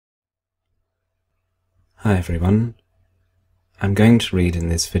Hi everyone, I'm going to read in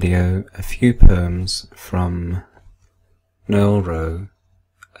this video a few poems from Noel Rowe,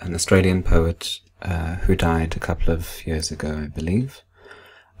 an Australian poet who died a couple of years ago, I believe.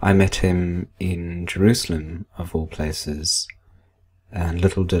 I met him in Jerusalem, of all places, and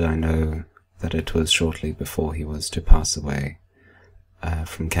little did I know that it was shortly before he was to pass away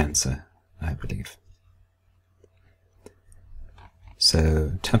from cancer, I believe.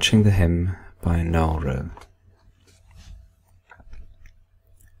 So, Touching the Hem by Noel Rowe.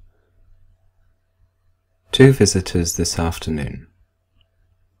 Two visitors this afternoon.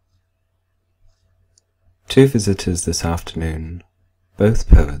 Two visitors this afternoon, both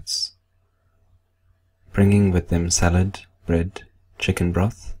poets, bringing with them salad, bread, chicken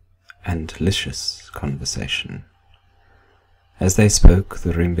broth, and delicious conversation. As they spoke,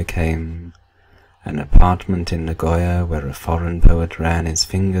 the room became an apartment in Nagoya where a foreign poet ran his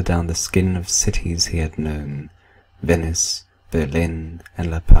finger down the skin of cities he had known, Venice, Berlin,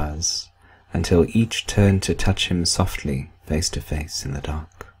 and La Paz, until each turned to touch him softly, face to face in the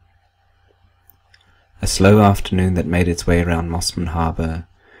dark. A slow afternoon that made its way round Mossman Harbour,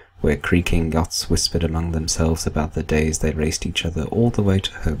 where creaking yachts whispered among themselves about the days they raced each other all the way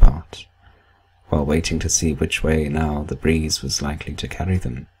to Hobart, while waiting to see which way now the breeze was likely to carry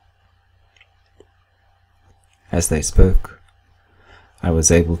them. As they spoke, I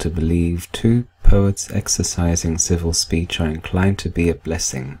was able to believe two poets exercising civil speech are inclined to be a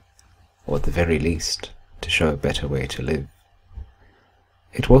blessing, or at the very least, to show a better way to live.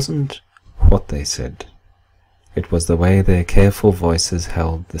 It wasn't what they said. It was the way their careful voices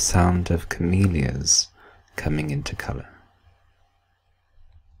held the sound of camellias coming into colour.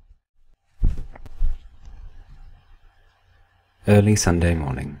 Early Sunday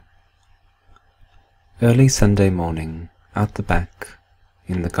morning. Early Sunday morning, out the back,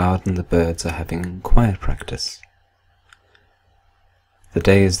 in the garden the birds are having choir practice. The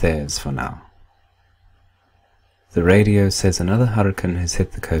day is theirs for now. The radio says another hurricane has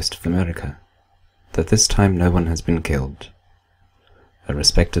hit the coast of America, that this time no one has been killed. A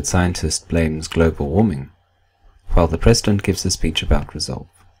respected scientist blames global warming, while the president gives a speech about resolve.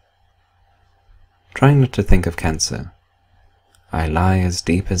 Trying not to think of cancer, I lie as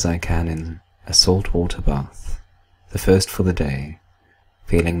deep as I can in a salt water bath, the first for the day,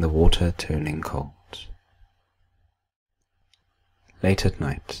 feeling the water turning cold. Late at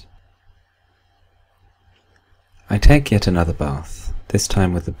night. I take yet another bath, this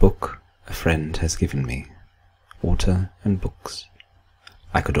time with a book a friend has given me. Water and books.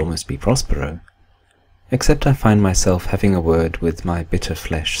 I could almost be Prospero, except I find myself having a word with my bitter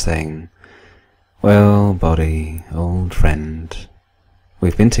flesh, saying, "Well, body, old friend,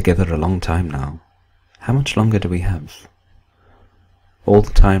 we've been together a long time now. How much longer do we have?" All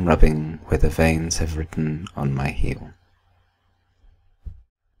the time rubbing where the veins have written on my heel.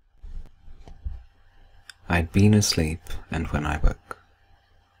 I'd been asleep, and when I woke.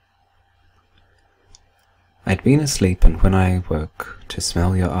 I'd been asleep, and when I woke to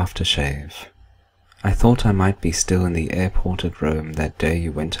smell your aftershave, I thought I might be still in the airport at Rome that day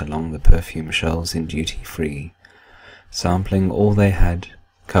you went along the perfume shelves in duty-free, sampling all they had,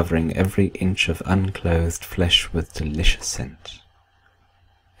 covering every inch of unclothed flesh with delicious scent.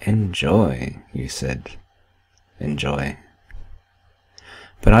 "Enjoy," you said. Enjoy.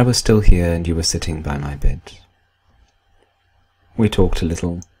 But I was still here, and you were sitting by my bed. We talked a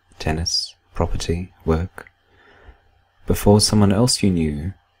little, tennis, property, work, before someone else you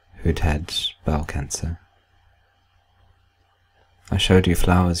knew who'd had bowel cancer. I showed you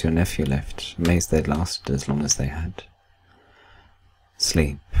flowers your nephew left, amazed they'd lasted as long as they had.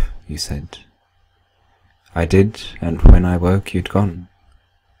 "Sleep," you said. I did, and when I woke you'd gone.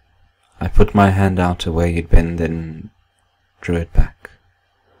 I put my hand out to where you'd been, then drew it back,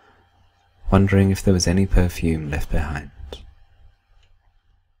 wondering if there was any perfume left behind.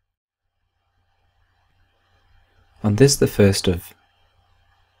 On this the first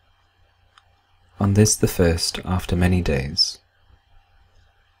after many days.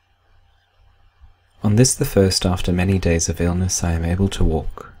 On this the first after many days of illness I am able to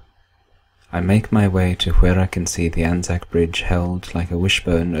walk. I make my way to where I can see the Anzac Bridge held like a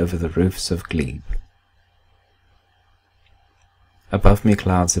wishbone over the roofs of Glebe. Above me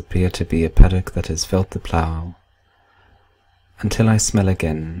clouds appear to be a paddock that has felt the plough, until I smell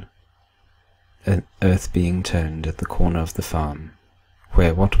again earth being turned at the corner of the farm,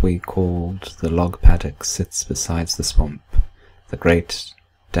 where what we called the log paddock sits beside the swamp, the great,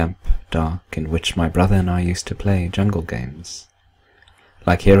 damp dark in which my brother and I used to play jungle games.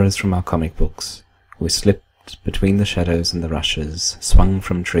 Like heroes from our comic books, we slip slipped between the shadows and the rushes, swung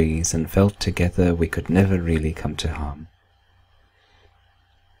from trees, and felt together we could never really come to harm.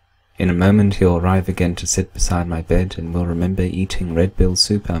 In a moment he'll arrive again to sit beside my bed, and we'll remember eating red bill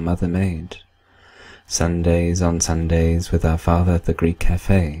soup our mother made, Sundays on Sundays with our father at the Greek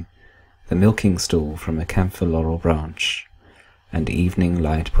cafe, the milking stool from a camphor laurel branch, and evening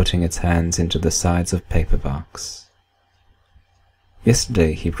light putting its hands into the sides of paper barks.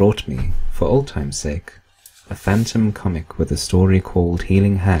 Yesterday he brought me, for old time's sake, a phantom comic with a story called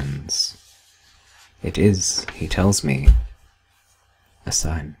Healing Hands. It is, he tells me, a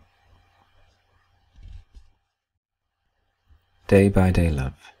sign. Day by Day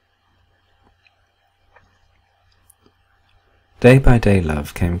Love. Day by Day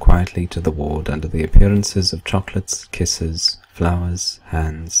Love came quietly to the ward under the appearances of chocolates, kisses, flowers,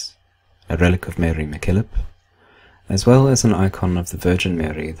 hands, a relic of Mary MacKillop, as well as an icon of the Virgin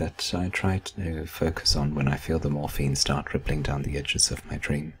Mary that I try to focus on when I feel the morphine start rippling down the edges of my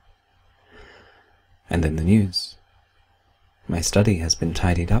dream. And then the news. My study has been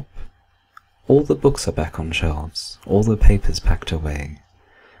tidied up. All the books are back on shelves, all the papers packed away.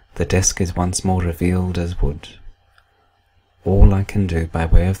 The desk is once more revealed as wood. All I can do by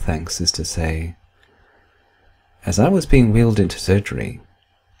way of thanks is to say, as I was being wheeled into surgery,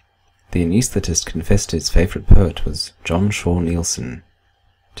 the anaesthetist confessed his favourite poet was John Shaw Neilson.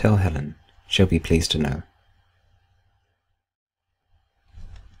 Tell Helen, she'll be pleased to know.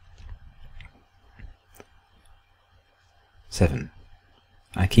 Seven.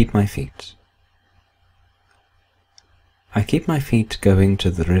 I keep my feet. I keep my feet going to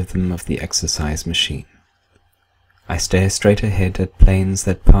the rhythm of the exercise machine. I stare straight ahead at planes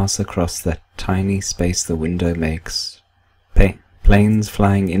that pass across that tiny space the window makes, planes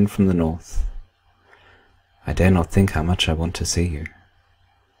flying in from the north. I dare not think how much I want to see you.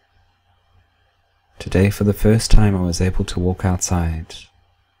 Today, for the first time, I was able to walk outside,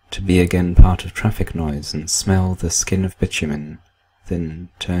 to be again part of traffic noise and smell the skin of bitumen, then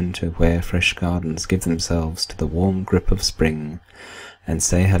turn to where fresh gardens give themselves to the warm grip of spring, and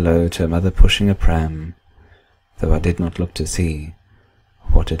say hello to a mother pushing a pram, though I did not look to see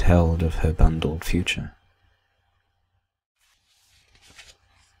what it held of her bundled future.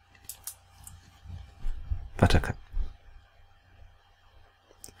 Buttercup.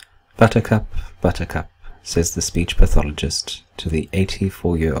 Buttercup, Buttercup, says the speech pathologist to the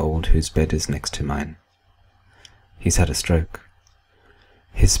 84-year-old whose bed is next to mine. He's had a stroke.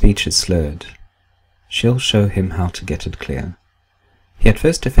 His speech is slurred. She'll show him how to get it clear. He at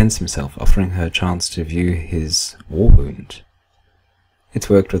first defends himself, offering her a chance to view his war wound. It's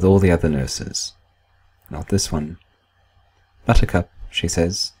worked with all the other nurses. Not this one. Buttercup, she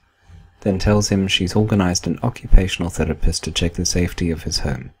says, then tells him she's organized an occupational therapist to check the safety of his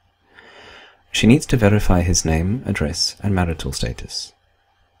home. She needs to verify his name, address, and marital status.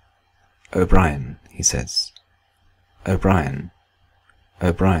 O'Brien, he says. O'Brien.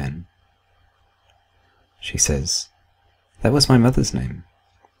 O'Brien. She says, that was my mother's name.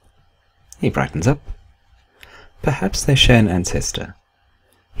 He brightens up. Perhaps they share an ancestor.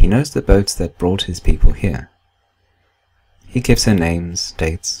 He knows the boats that brought his people here. He gives her names,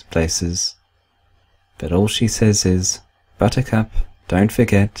 dates, places, but all she says is, Buttercup, don't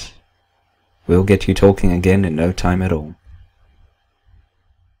forget, we'll get you talking again in no time at all.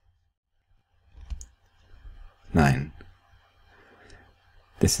 9.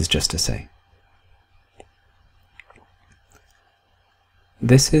 This is just to say.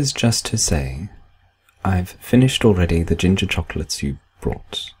 This is just to say, I've finished already the ginger chocolates you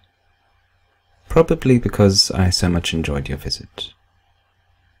brought. Probably because I so much enjoyed your visit.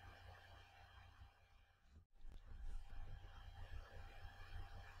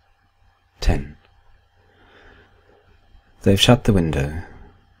 10. They've shut the window.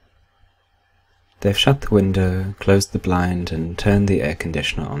 They've shut the window, closed the blind, and turned the air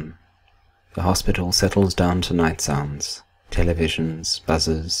conditioner on. The hospital settles down to night sounds, televisions,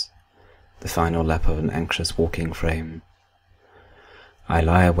 buzzers, the final lap of an anxious walking frame. I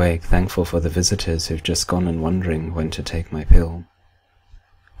lie awake, thankful for the visitors who've just gone and wondering when to take my pill.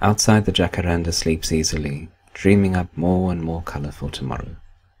 Outside, the jacaranda sleeps easily, dreaming up more and more colourful tomorrow.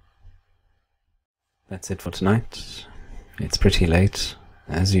 That's it for tonight. It's pretty late,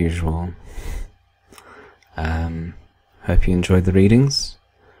 as usual. Hope you enjoyed the readings.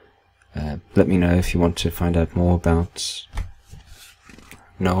 Let me know if you want to find out more about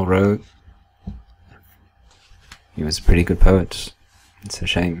Noel Rowe. He was a pretty good poet. It's a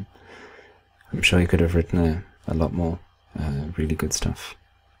shame. I'm sure he could have written a lot more really good stuff.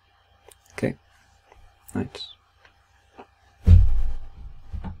 Okay. Night.